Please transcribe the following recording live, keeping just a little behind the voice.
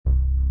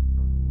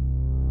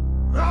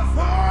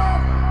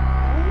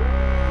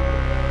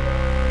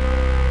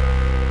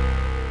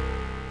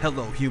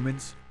Hello,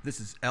 humans. This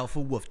is Alpha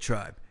Wolf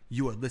Tribe.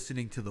 You are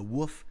listening to The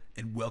Wolf,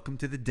 and welcome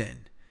to the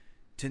den.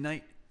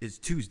 Tonight is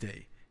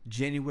Tuesday,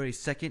 January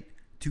 2nd,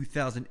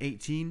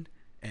 2018,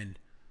 and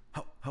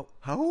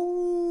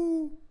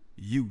how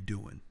you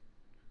doing?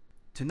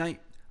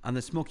 Tonight on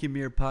the Smoky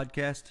Mirror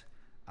podcast,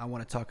 I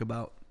want to talk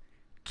about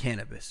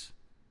cannabis.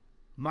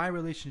 My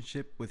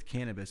relationship with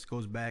cannabis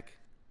goes back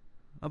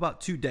about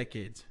 2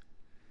 decades.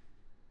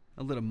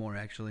 A little more,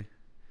 actually.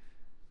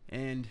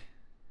 And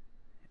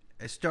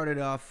I started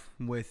off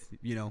with,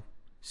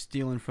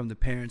 stealing from the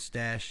parents'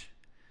 stash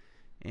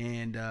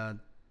and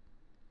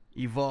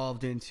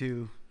evolved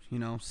into,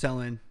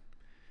 selling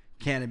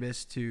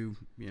cannabis to,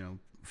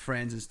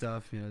 friends and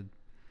stuff,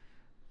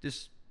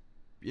 just,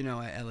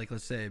 at like,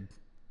 let's say,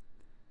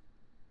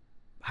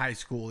 high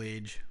school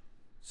age,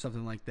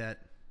 something like that.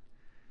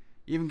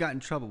 Even got in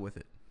trouble with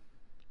it.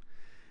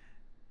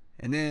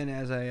 And then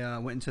as I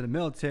went into the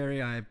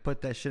military, I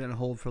put that shit on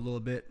hold for a little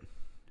bit.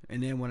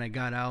 And then when I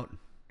got out,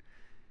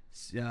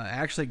 I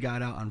actually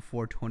got out on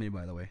 4/20,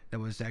 by the way. That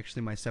was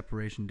actually my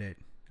separation date.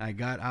 I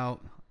got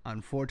out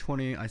on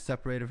 4/20. I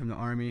separated from the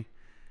Army.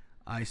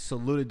 I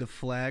saluted the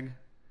flag.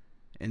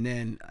 And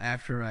then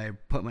after I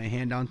put my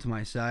hand down to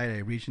my side, I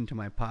reached into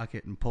my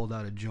pocket and pulled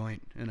out a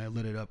joint. And I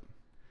lit it up.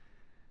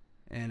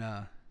 And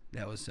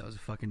that was a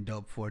fucking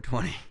dope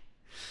 4/20.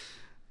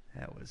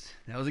 That was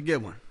a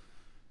good one.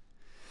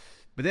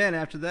 But then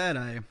after that,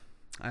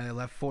 I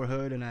left Fort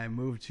Hood and I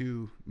moved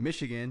to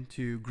Michigan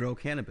to grow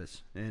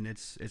cannabis, and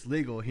it's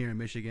legal here in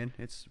Michigan.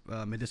 It's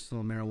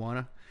medicinal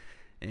marijuana,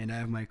 and I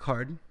have my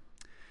card.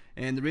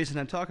 And the reason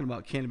I'm talking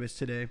about cannabis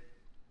today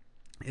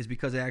is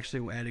because I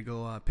actually had to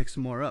go pick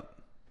some more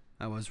up.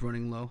 I was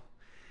running low,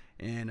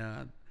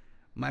 and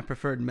my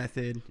preferred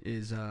method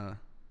is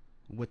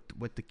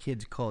what the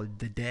kids call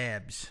the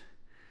dabs.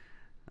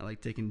 I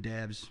like taking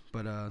dabs,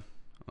 but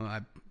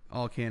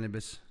all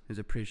cannabis is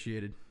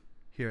appreciated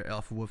here at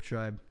Alpha Wolf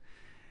Tribe.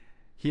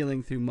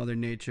 Healing through Mother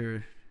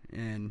Nature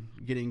and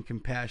getting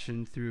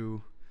compassion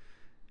through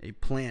a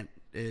plant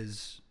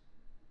is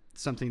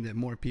something that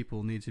more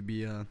people need to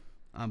be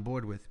on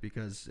board with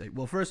because,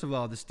 well, first of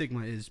all, the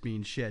stigma is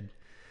being shed.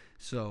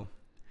 So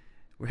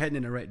we're heading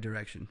in the right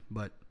direction.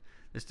 But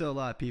there's still a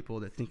lot of people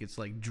that think it's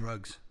like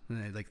drugs.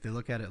 And they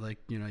look at it like,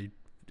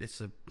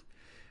 it's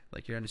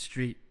like you're on the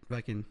street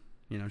fucking,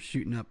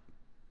 shooting up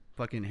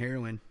fucking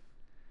heroin.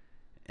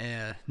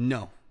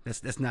 No,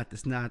 it's not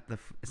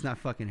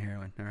fucking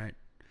heroin, all right?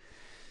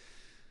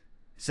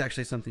 It's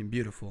actually something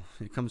beautiful.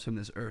 It comes from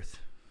this earth.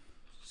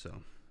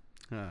 So,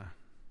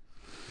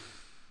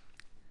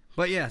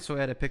 but yeah, so I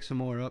had to pick some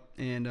more up.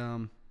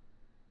 And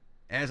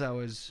as I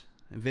was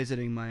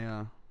visiting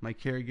my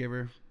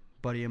caregiver,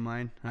 buddy of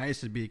mine, I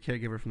used to be a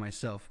caregiver for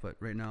myself, but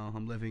right now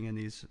I'm living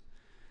in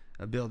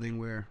a building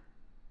where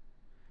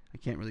I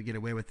can't really get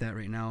away with that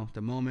right now at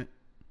the moment.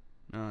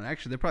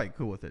 Actually, they're probably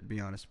cool with it, to be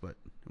honest. But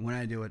when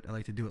I do it, I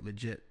like to do it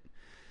legit.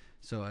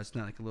 So it's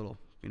not like a little,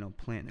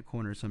 plant in the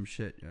corner or some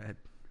shit.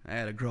 I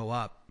had to grow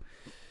up.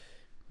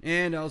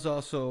 And I was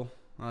also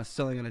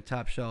selling on a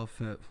top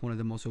shelf at one of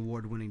the most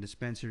award-winning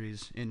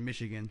dispensaries in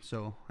Michigan.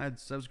 So I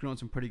was growing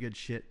some pretty good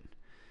shit.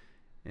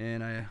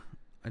 And I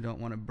don't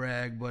want to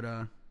brag, but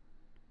yeah,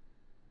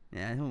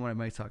 I don't know what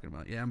am I talking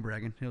about. Yeah, I'm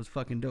bragging. It was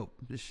fucking dope.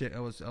 This shit, I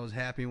was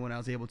happy when I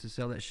was able to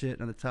sell that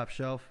shit on the top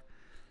shelf.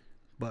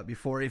 But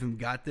before I even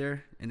got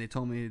there, and they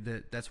told me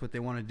that that's what they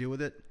want to do with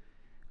it,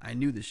 I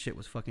knew this shit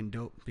was fucking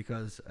dope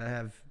because I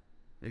have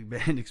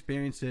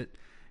experienced it,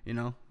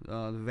 the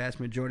vast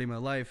majority of my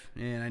life,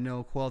 and I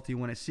know quality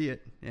when I see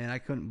it. And I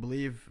couldn't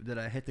believe that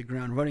I hit the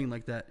ground running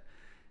like that.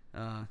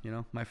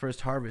 My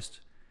first harvest,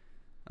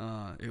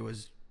 it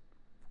was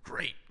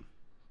great.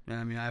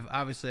 I mean,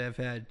 I've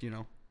had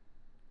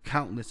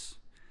countless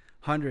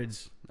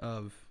hundreds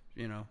of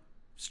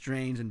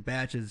strains and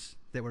batches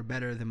that were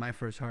better than my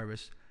first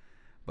harvest.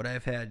 But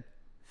I've had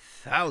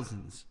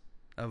thousands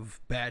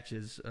of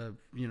batches of,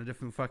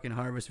 different fucking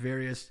harvests,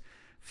 various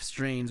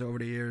strains over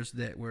the years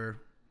that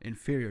were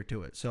inferior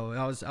to it. So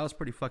I was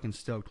pretty fucking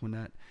stoked when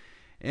that.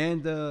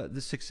 And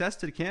the success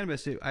to the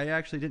cannabis, I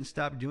actually didn't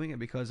stop doing it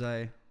because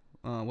I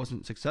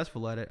wasn't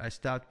successful at it. I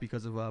stopped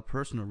because of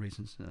personal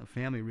reasons,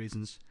 family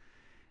reasons.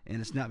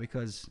 And it's not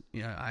because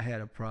I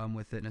had a problem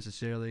with it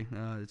necessarily.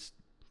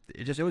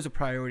 It was a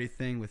priority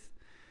thing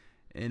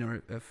in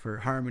order for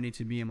harmony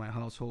to be in my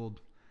household.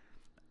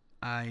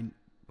 I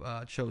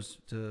chose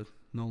to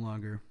no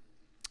longer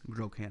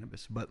grow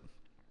cannabis, but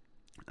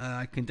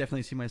I can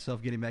definitely see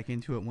myself getting back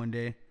into it one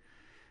day.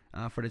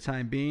 For the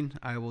time being,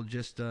 I will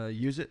just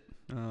use it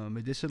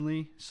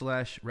medicinally /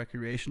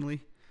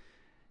 recreationally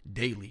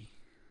daily.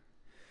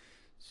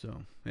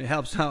 So it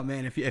helps out,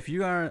 man. If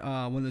you are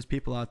one of those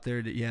people out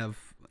there that you have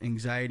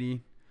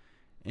anxiety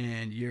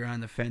and you're on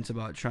the fence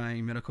about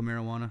trying medical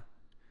marijuana,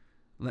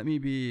 let me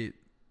be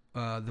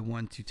the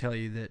one to tell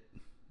you that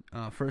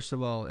first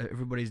of all,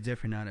 everybody's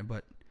different on it,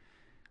 but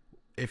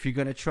if you're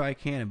gonna try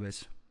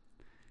cannabis,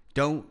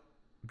 don't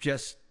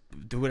just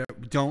do whatever.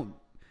 Don't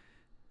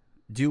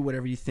do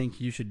whatever you think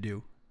you should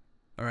do.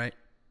 All right?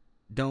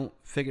 Don't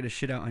figure the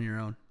shit out on your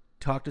own.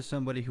 talk to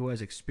somebody who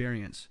has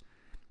experience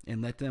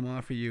and let them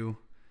offer you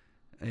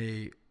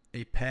a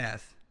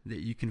path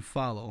that you can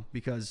follow,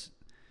 because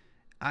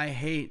I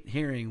hate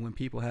hearing when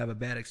people have a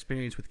bad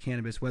experience with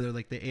cannabis, whether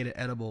like they ate an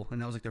edible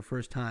and that was like their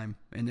first time,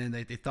 and then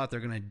they thought they're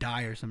going to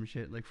die or some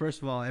shit. Like,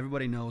 first of all,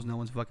 everybody knows no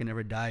one's fucking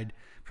ever died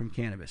from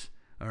cannabis,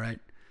 all right?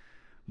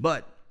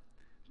 But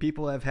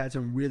people have had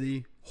some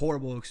really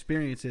horrible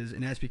experiences,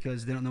 and that's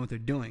because they don't know what they're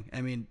doing.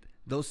 I mean,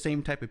 those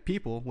same type of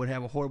people would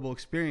have a horrible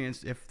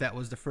experience if that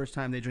was the first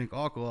time they drink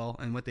alcohol,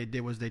 and what they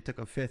did was they took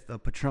a fifth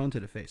of Patron to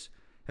the face.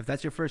 If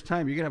that's your first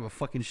time, you're going to have a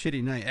fucking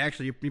shitty night.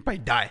 Actually, you probably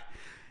die.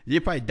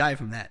 You probably die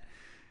from that.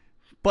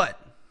 But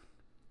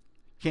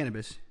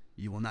cannabis,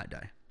 you will not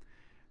die.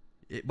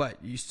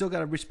 But you still got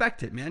to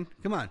respect it, man.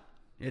 Come on.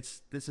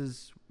 This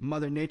is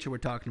Mother Nature we're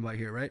talking about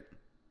here, right?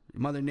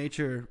 Mother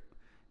Nature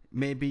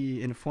may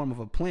be in the form of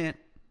a plant,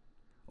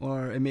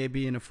 or it may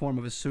be in the form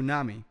of a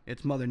tsunami.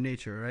 It's Mother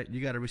Nature, right?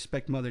 You got to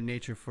respect Mother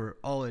Nature for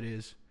all it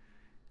is.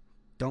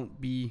 Don't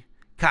be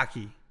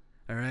cocky,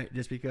 all right?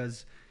 Just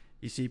because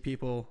you see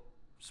people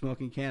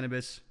smoking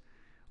cannabis,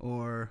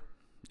 or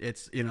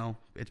it's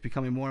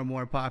becoming more and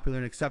more popular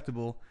and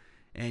acceptable,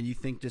 and you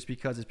think just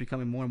because it's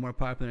becoming more and more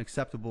popular and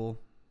acceptable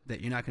that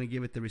you're not going to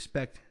give it the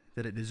respect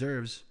that it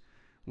deserves,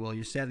 well,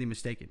 you're sadly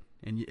mistaken,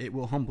 and it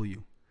will humble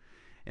you.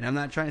 And I'm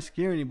not trying to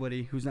scare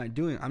anybody who's not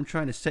doing it. I'm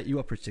trying to set you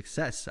up for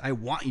success. I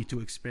want you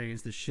to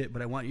experience this shit,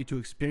 but I want you to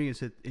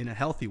experience it in a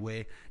healthy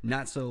way,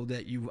 not so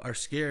that you are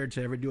scared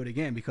to ever do it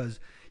again. Because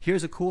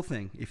here's a cool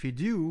thing. If you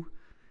do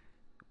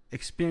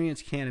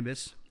experience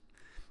cannabis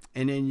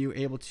and then you're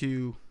able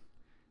to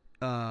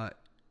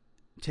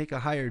take a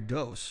higher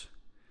dose,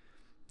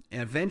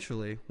 and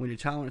eventually when your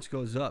tolerance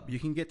goes up, you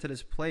can get to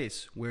this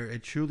place where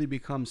it truly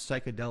becomes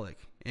psychedelic,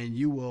 and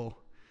you will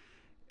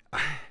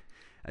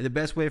the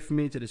best way for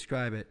me to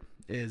describe it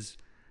is,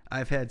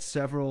 I've had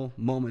several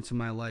moments in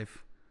my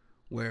life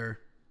where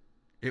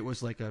it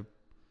felt like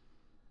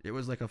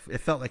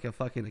a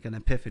fucking, like an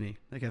epiphany.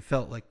 Like, I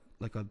felt like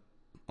a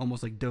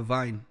almost like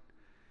divine.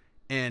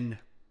 And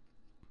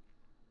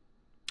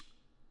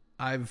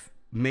I've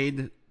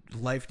made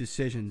life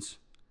decisions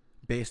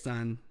based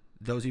on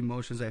those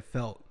emotions I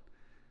felt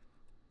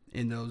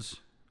in those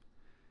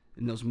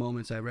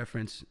moments I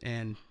referenced,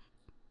 and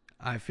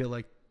I feel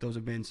like those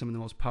have been some of the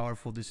most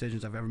powerful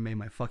decisions I've ever made in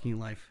my fucking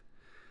life.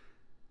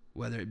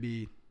 Whether it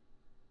be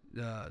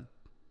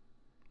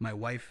my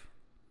wife,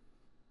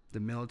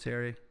 the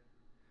military,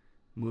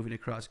 moving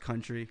across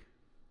country,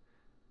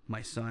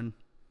 my son.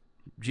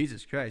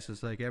 Jesus Christ,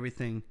 it's like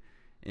everything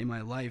in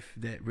my life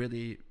that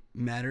really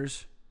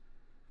matters,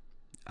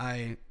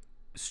 I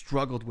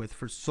struggled with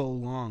for so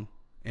long,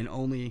 and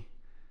only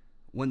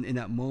when in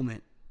that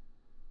moment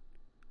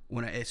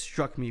when it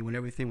struck me, when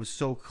everything was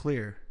so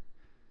clear,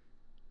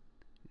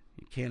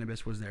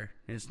 cannabis was there.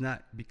 And it's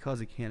not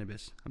because of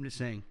cannabis. I'm just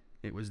saying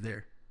it was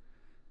there.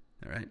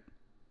 All right.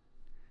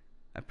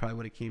 I probably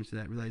would have came to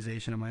that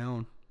realization on my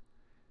own.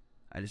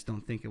 I just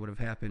don't think it would have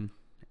happened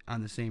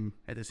at the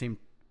same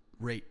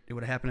rate. It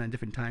would have happened on a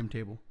different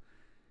timetable.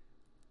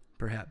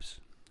 Perhaps.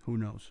 Who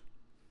knows?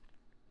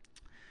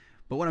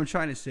 But what I'm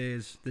trying to say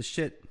is, this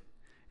shit,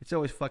 it's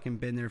always fucking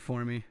been there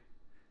for me.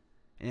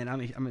 And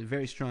I'm a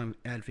very strong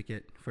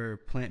advocate for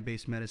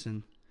plant-based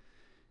medicine.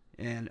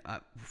 And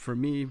for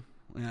me,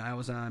 I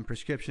was on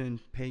prescription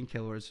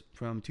painkillers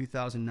from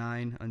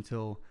 2009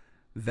 until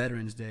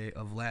Veterans Day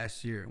of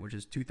last year, which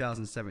is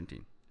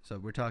 2017. So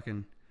we're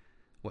talking,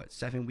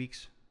 7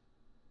 weeks?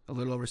 A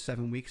little over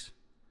 7 weeks.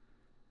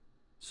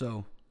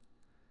 So,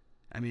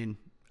 I mean,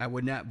 I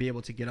would not be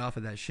able to get off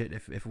of that shit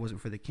if it wasn't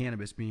for the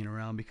cannabis being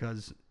around,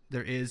 because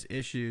there is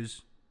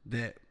issues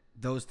that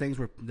those things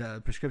were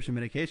the prescription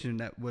medication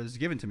that was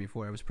given to me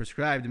for. I was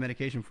prescribed the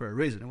medication for a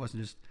reason. It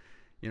wasn't just,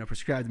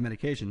 prescribed the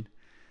medication.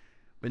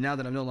 But now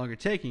that I'm no longer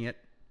taking it,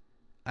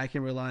 I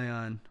can rely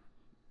on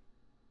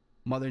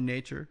Mother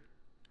Nature,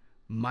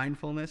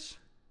 mindfulness,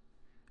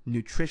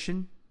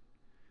 nutrition,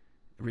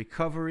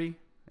 recovery.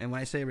 And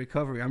when I say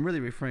recovery, I'm really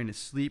referring to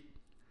sleep,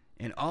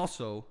 and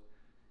also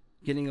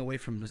getting away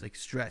from like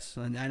stress.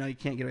 And I know you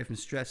can't get away from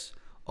stress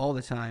all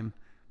the time,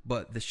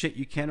 but the shit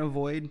you can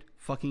avoid,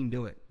 fucking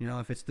do it.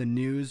 If it's the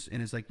news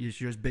and it's like you're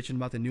just bitching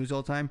about the news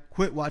all the time,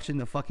 quit watching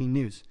the fucking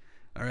news.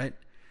 All right?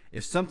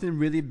 If something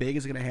really big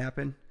is going to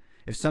happen,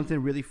 if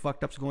something really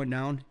fucked up's going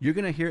down, you're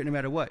going to hear it no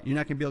matter what. You're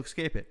not going to be able to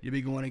escape it. You'll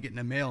be going and getting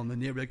the mail, and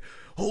then you'll be like,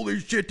 holy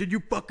shit, did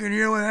you fucking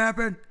hear what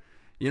happened?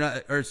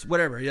 Or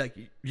whatever.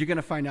 You're going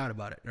to find out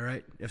about it, all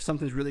right? If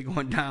something's really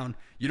going down,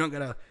 you don't got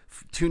to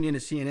tune in to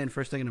CNN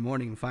first thing in the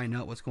morning and find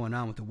out what's going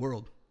on with the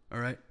world, all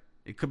right?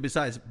 It could,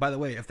 besides, by the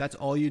way, if that's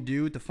all you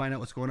do to find out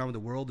what's going on with the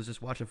world is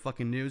just watch the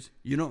fucking news,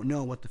 you don't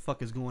know what the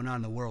fuck is going on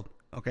in the world,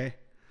 okay?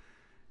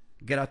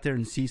 Get out there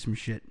and see some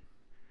shit.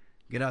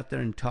 Get out there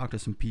and talk to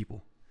some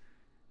people.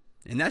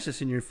 And that's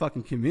just in your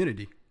fucking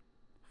community.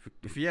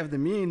 If you have the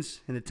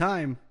means and the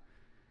time,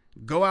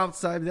 go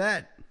outside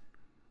that.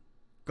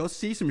 Go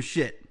see some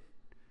shit.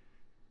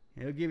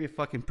 It'll give you a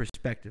fucking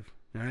perspective.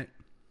 All right?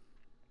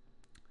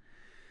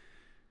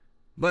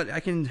 But I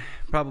can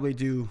probably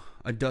do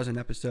a dozen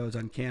episodes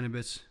on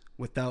cannabis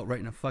without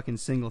writing a fucking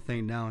single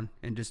thing down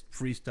and just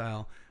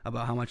freestyle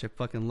about how much I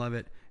fucking love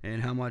it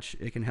and how much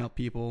it can help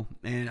people.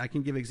 And I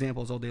can give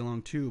examples all day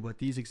long too, but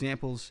these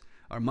examples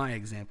are my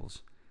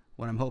examples.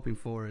 What I'm hoping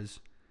for is,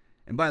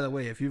 and by the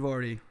way, if you've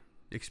already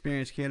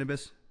experienced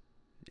cannabis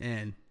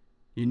and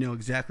you know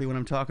exactly what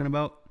I'm talking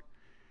about,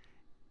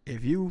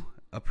 if you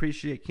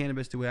appreciate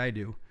cannabis the way I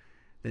do,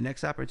 the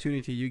next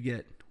opportunity you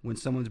get when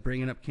someone's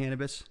bringing up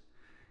cannabis,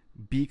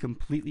 be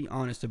completely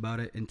honest about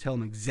it and tell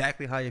them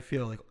exactly how you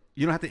feel. Like,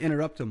 you don't have to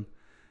interrupt them,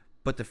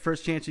 but the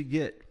first chance you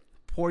get,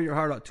 pour your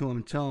heart out to them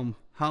and tell them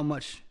how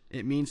much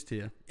it means to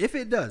you. If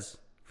it does.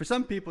 For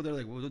some people, they're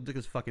like, well, look at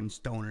this fucking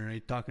stoner. Are you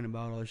talking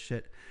about all this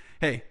shit?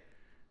 Hey,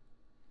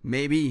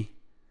 maybe,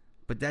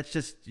 but that's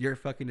just your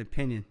fucking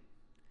opinion.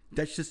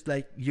 That's just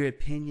like your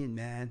opinion,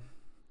 man.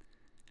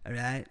 All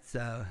right?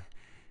 So,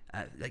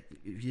 like,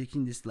 if you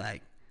can just,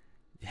 like,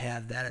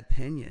 have that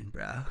opinion,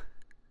 bro.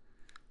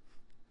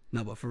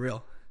 No, but for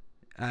real,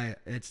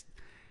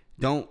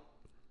 don't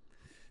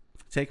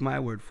take my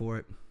word for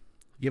it.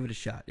 Give it a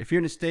shot. If you're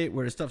in a state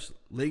where the stuff's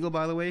legal,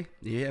 by the way,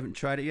 and you haven't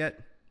tried it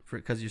yet,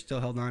 because you're still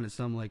held on to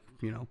some, like,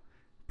 you know,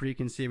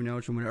 preconceived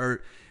notion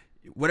or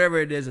whatever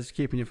it is that's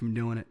keeping you from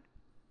doing it.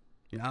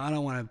 You know, I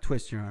don't want to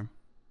twist your arm,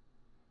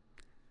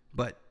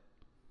 but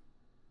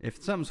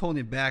if something's holding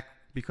you back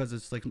because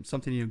it's like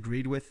something you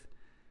agreed with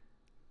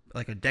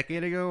like a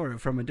decade ago or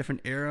from a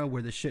different era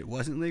where the shit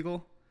wasn't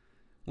legal,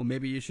 well,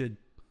 maybe you should,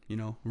 you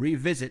know,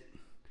 revisit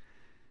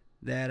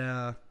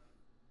that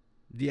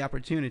the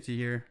opportunity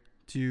here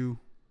to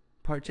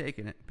partake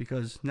in it,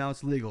 because now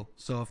it's legal.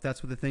 So if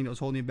that's what the thing that was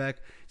holding you back,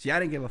 see, I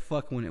didn't give a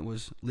fuck when it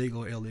was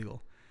legal or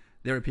illegal.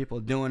 There were people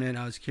doing it.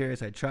 I was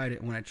curious. I tried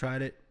it. When I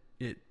tried it,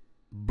 it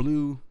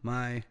blew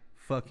my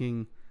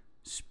fucking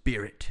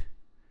spirit.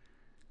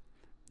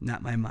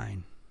 Not my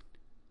mind,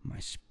 my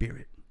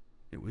spirit.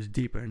 It was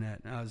deeper than that.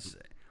 I was,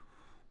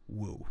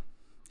 whoa.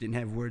 Didn't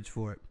have words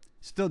for it.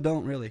 Still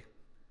don't really.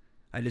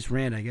 I just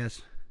rant, I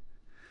guess.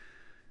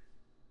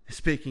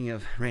 Speaking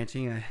of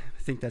ranting, I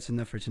think that's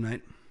enough for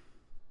tonight.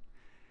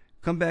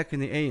 Come back in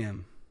the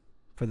AM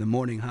for the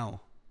morning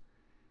howl.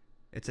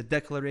 It's a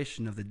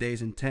declaration of the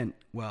day's intent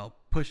while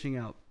pushing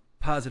out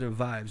positive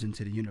vibes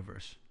into the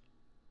universe.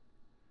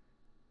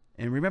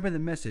 And remember the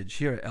message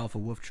here at Alpha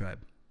Wolf Tribe.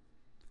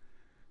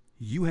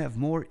 You have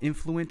more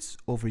influence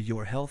over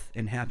your health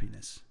and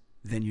happiness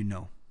than you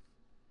know.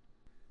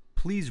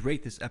 Please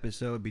rate this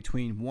episode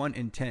between 1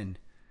 and 10,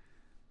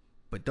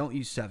 but don't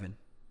use 7.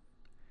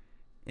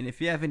 And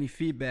if you have any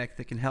feedback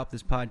that can help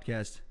this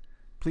podcast,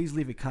 please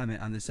leave a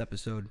comment on this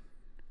episode.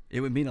 It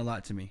would mean a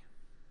lot to me.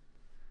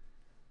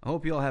 I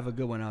hope you all have a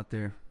good one out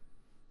there.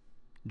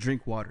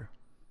 Drink water.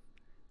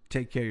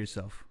 Take care of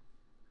yourself.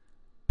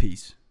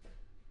 Peace.